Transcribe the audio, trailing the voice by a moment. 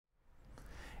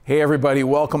Hey everybody,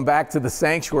 welcome back to the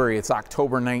Sanctuary. It's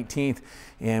October 19th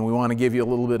and we want to give you a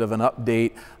little bit of an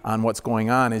update on what's going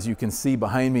on. As you can see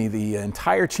behind me, the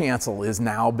entire chancel has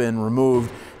now been removed.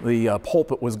 The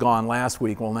pulpit was gone last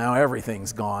week. Well, now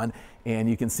everything's gone. And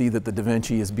you can see that the Da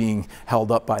Vinci is being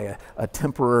held up by a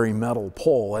temporary metal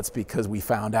pole. That's because we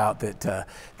found out that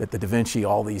the Da Vinci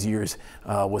all these years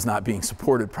was not being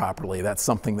supported properly. That's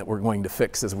something that we're going to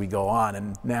fix as we go on.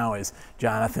 And now as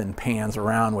Jonathan pans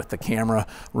around with the camera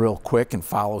real quick and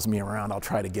follows me around, I'll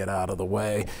try to get out of the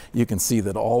way. You can see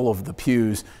that all of the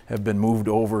pews have been moved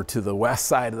over to the west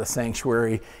side of the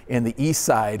sanctuary, and the east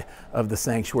side of the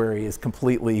sanctuary is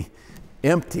completely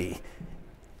empty.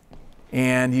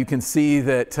 And you can see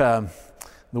that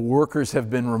the workers have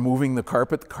been removing the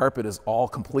carpet. The carpet is all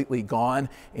completely gone,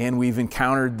 and we've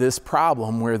encountered this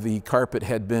problem where the carpet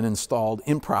had been installed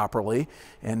improperly,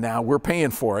 and now we're paying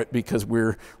for it because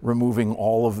we're removing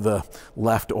all of the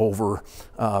leftover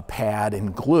pad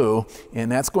and glue. And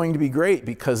that's going to be great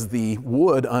because the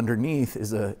wood underneath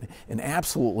is an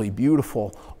absolutely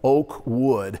beautiful oak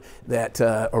wood that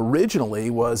originally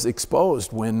was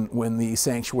exposed when the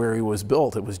sanctuary was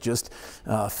built. It was just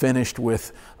finished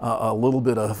with a little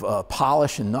bit of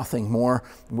polish and nothing more.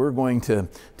 We're going to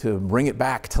bring it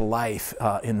back to life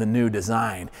in the new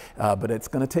design, but it's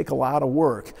going to take a lot of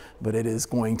work, but it is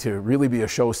going to really be a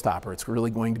showstopper. It's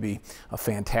really going to be a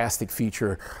fantastic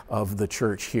feature of the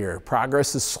church here.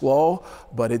 Progress is slow,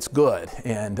 but it's good,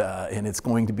 and it's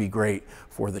going to be great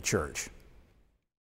for the church.